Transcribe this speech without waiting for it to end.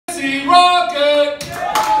Casey Rocket!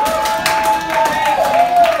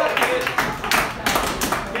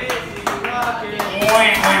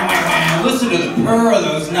 Listen to the purr of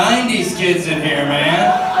those 90s kids in here,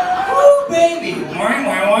 man. Woo, baby.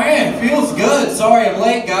 It feels good. Sorry I'm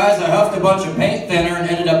late, guys. I huffed a bunch of paint thinner and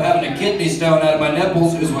ended up having a kidney stone out of my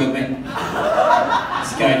nipples. Who's with me?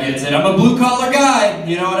 This guy gets it. I'm a blue-collar guy.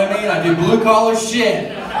 You know what I mean? I do blue-collar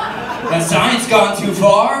shit. Has science gone too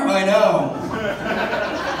far? I know.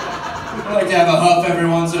 I like to have a huff every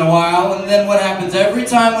once in a while, and then what happens every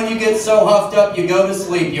time when you get so huffed up you go to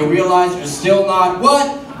sleep? You realize you're still not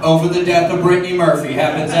what? Over the death of Brittany Murphy.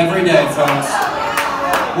 Happens every day, folks.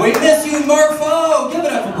 We miss you, Murpho! Give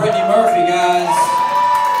it up for Brittany Murphy, guys.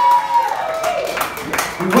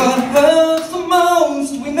 What hurts the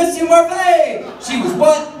most? We miss you, Murphy! She was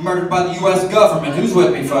what? Murdered by the U.S. government. Who's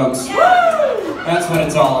with me, folks? That's what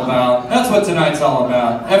it's all about. That's what tonight's all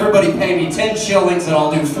about. Everybody pay me 10 shillings and I'll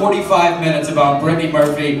do 45 minutes about Brittany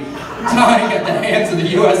Murphy dying at the hands of the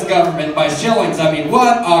U.S. government. By shillings, I mean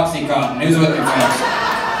what? Oxycontin. Who's with me, folks?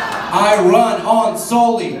 I run on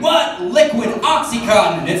solely what? Liquid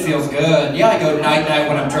Oxycontin. It feels good. Yeah, I go night-night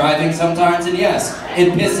when I'm driving sometimes, and yes,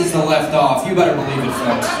 it pisses the left off. You better believe it,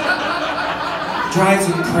 folks. Drives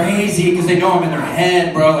them crazy because they know I'm in their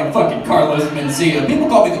head, bro, like fucking Carlos Mencia. People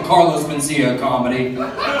call me the Carlos Mencia of comedy.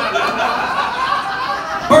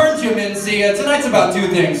 Burned you, Mencia. Tonight's about two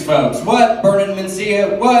things, folks. What? Burning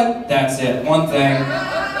Mencia? What? That's it. One thing.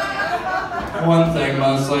 One thing,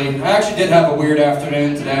 mostly. I actually did have a weird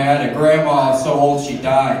afternoon today. I had a grandma so old she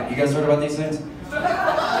died. You guys heard about these things? You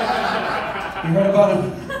heard about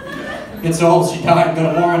it? Get so old she died,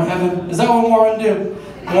 go to war in heaven. Is that what Mormons do?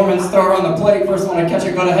 Mormons throw her on the plate, first one to catch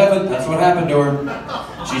her go to heaven. That's what happened to her.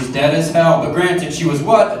 She's dead as hell, but granted, she was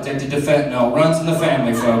what? Addicted to fentanyl. Runs in the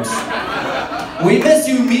family, folks. We miss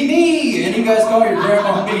you, Meemee! And you guys call your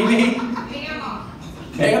grandma Meemee?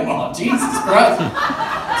 Grandma, Jesus Christ.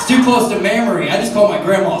 It's too close to memory. I just call my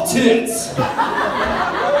grandma Tits.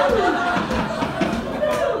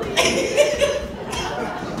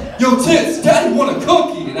 Yo, Tits, Daddy want a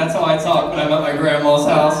cookie. And that's how I talk when I'm at my grandma's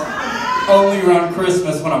house. Only around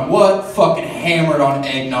Christmas when I'm what? Fucking hammered on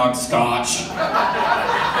eggnog scotch.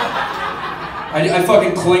 I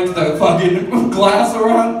fucking clinked the fucking glass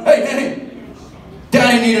around. Hey,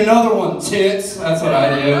 Daddy need another one, Tits. That's what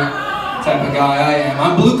I do. Type of guy I am.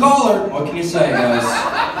 I'm blue collar. What can you say, guys?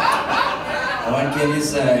 What can you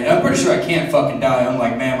say? I'm pretty sure I can't fucking die. I'm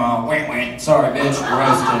like, ma'am, wait. Sorry, bitch,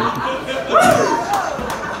 roasted.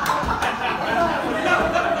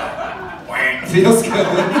 Feels good.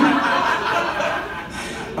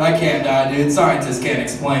 I can't die, dude. Scientists can't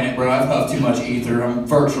explain it, bro. I've huffed too much ether. I'm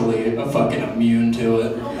virtually fucking immune to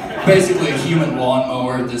it. Basically, a human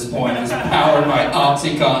lawnmower at this point is powered by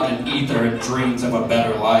Oxycontin, ether, and dreams of a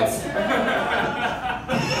better life.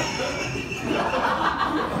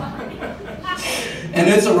 And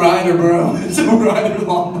it's a rider, bro. It's a rider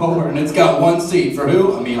lawnmower, and it's got one seat for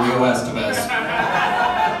who? Emilio Estevez.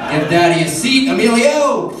 Give Daddy a seat,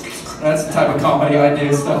 Emilio! That's the type of comedy I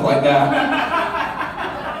do, stuff like that.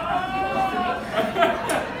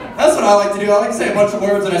 That's what I like to do. I like to say a bunch of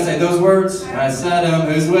words and I say those words. I said them.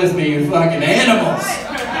 Who's with me? You fucking animals.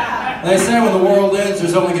 They say when the world ends,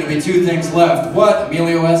 there's only going to be two things left. What?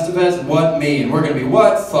 Emilio Estevez. What? Me. And we're going to be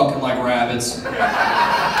what? Fucking like rabbits.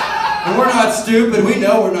 And we're not stupid. We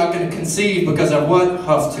know we're not going to conceive because of what?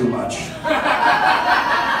 Huff too much.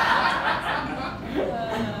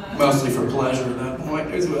 Mostly for pleasure at that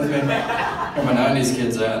point. Who's with me? Where my 90s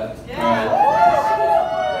kids at? Alright.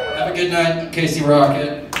 Have a good night, Casey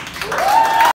Rocket.